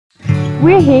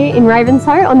We're here in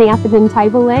Ravenshoe on the Atherton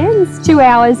Tablelands, 2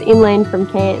 hours inland from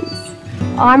Cairns.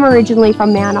 I'm originally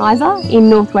from Mount Isa in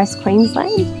northwest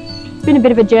Queensland. It's been a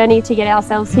bit of a journey to get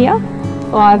ourselves here.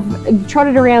 I've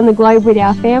trotted around the globe with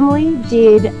our family,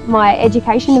 did my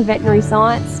education in veterinary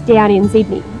science down in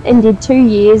Sydney and did 2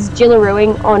 years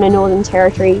gillarooing on a Northern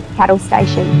Territory cattle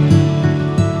station.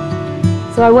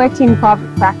 So I worked in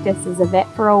private practice as a vet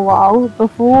for a while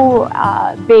before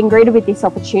being greeted with this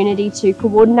opportunity to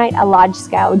coordinate a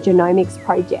large-scale genomics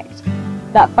project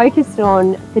that focused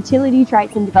on fertility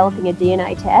traits and developing a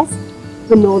DNA test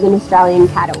for Northern Australian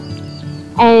cattle.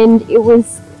 And it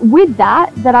was with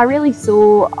that I really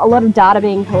saw a lot of data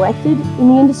being collected in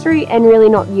the industry and really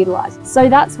not utilised. So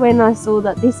that's when I saw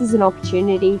that this is an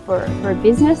opportunity for a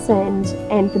business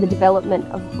and for the development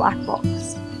of Black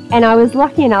Box. And I was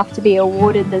lucky enough to be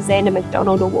awarded the Xander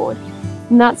McDonald Award.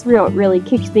 And that's what really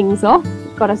kicked things off,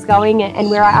 got us going, and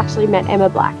where I actually met Emma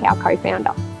Black, our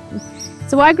co-founder.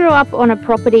 So I grew up on a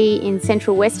property in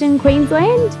central western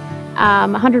Queensland,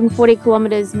 140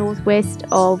 kilometres northwest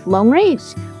of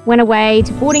Longreach. Went away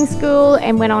to boarding school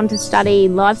and went on to study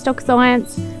livestock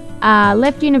science.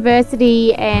 Left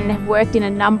university and have worked in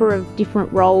a number of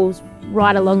different roles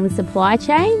right along the supply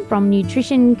chain, from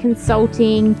nutrition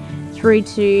consulting through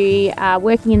to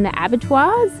working in the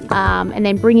abattoirs, and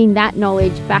then bringing that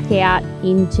knowledge back out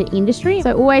into industry.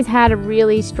 So always had a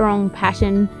really strong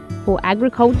passion for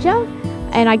agriculture.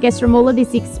 And I guess from all of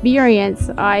this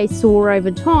experience, I saw over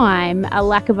time a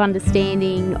lack of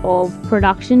understanding of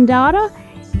production data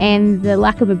and the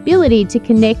lack of ability to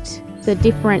connect the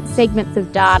different segments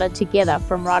of data together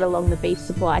from right along the beef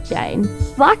supply chain.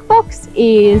 Black Box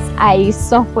is a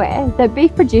software that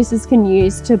beef producers can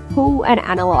use to pull and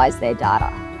analyse their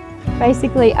data.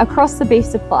 Basically, across the beef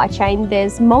supply chain,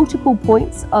 there's multiple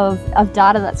points of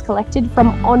data that's collected,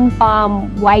 from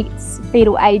on-farm weights,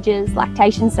 fetal ages,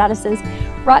 lactation statuses,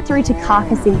 right through to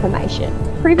carcass information.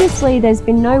 Previously, there's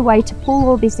been no way to pull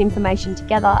all this information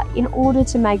together in order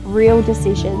to make real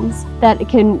decisions that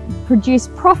can produce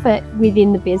profit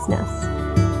within the business.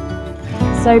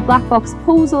 So Black Box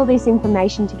pulls all this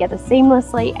information together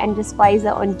seamlessly and displays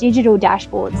it on digital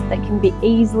dashboards that can be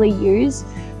easily used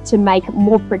to make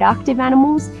more productive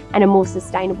animals and a more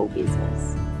sustainable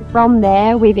business. From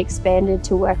there, we've expanded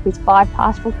to work with 5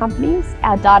 pastoral companies.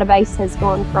 Our database has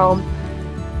gone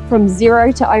from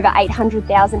 0 to over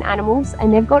 800,000 animals,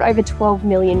 and they've got over 12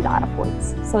 million data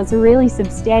points. So it's a really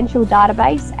substantial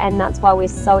database, and that's why we're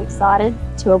so excited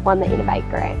to have won the Innovate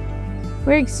grant.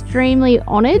 We're extremely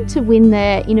honoured to win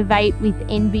the Innovate with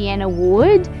NBN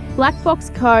award. Black Box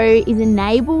Co is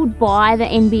enabled by the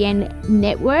NBN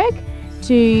network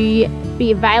to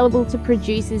be available to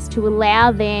producers to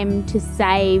allow them to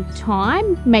save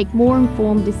time, make more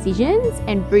informed decisions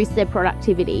and boost their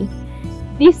productivity.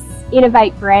 This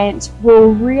Innovate grant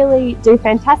will really do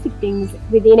fantastic things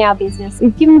within our business.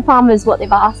 We've given farmers what they've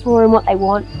asked for and what they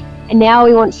want, and now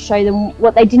we want to show them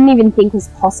what they didn't even think was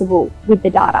possible with the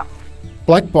data.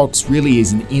 Black Box really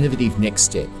is an innovative next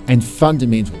step and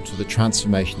fundamental to the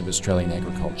transformation of Australian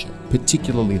agriculture,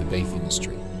 particularly the beef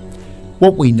industry.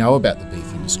 What we know about the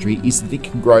beef industry is that it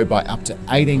can grow by up to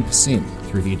 18%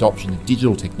 through the adoption of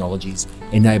digital technologies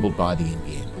enabled by the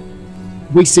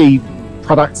NBN. We see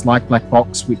products like Black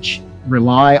Box which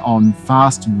rely on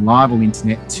fast and reliable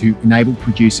internet to enable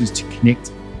producers to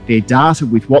connect their data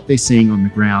with what they're seeing on the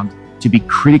ground to be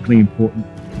critically important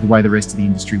to the way the rest of the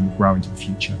industry will grow into the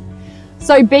future.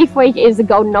 So Beef Week is a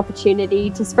golden opportunity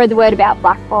to spread the word about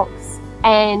Black Box,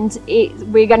 and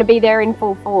we're going to be there in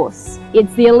full force.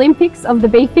 It's the Olympics of the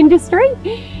beef industry,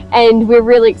 and we're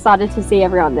really excited to see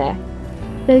everyone there.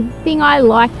 The thing I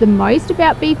like the most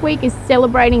about Beef Week is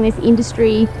celebrating this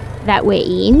industry that we're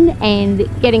in and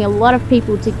getting a lot of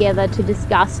people together to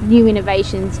discuss new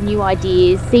innovations, new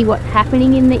ideas, see what's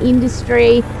happening in the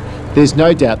industry. There's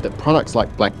no doubt that products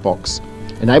like Black Box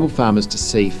enable farmers to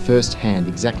see firsthand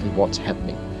exactly what's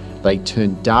happening. They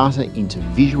turn data into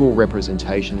visual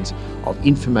representations of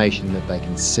information that they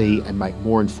can see and make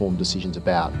more informed decisions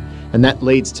about. And that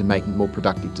leads to making more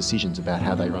productive decisions about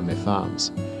how they run their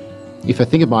farms. If I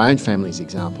think of my own family's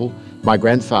example, my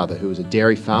grandfather, who was a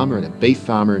dairy farmer and a beef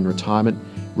farmer in retirement,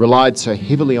 relied so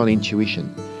heavily on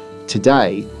intuition.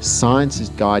 Today, science is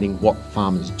guiding what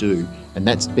farmers do, and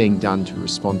that's being done to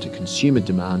respond to consumer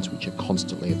demands which are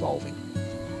constantly evolving.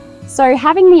 So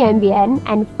having the NBN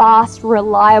and fast,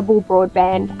 reliable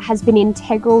broadband has been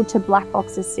integral to Black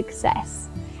Box's success.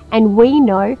 And we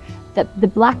know that the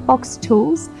Black Box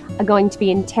tools are going to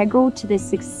be integral to the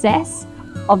success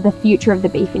of the future of the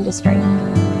beef industry.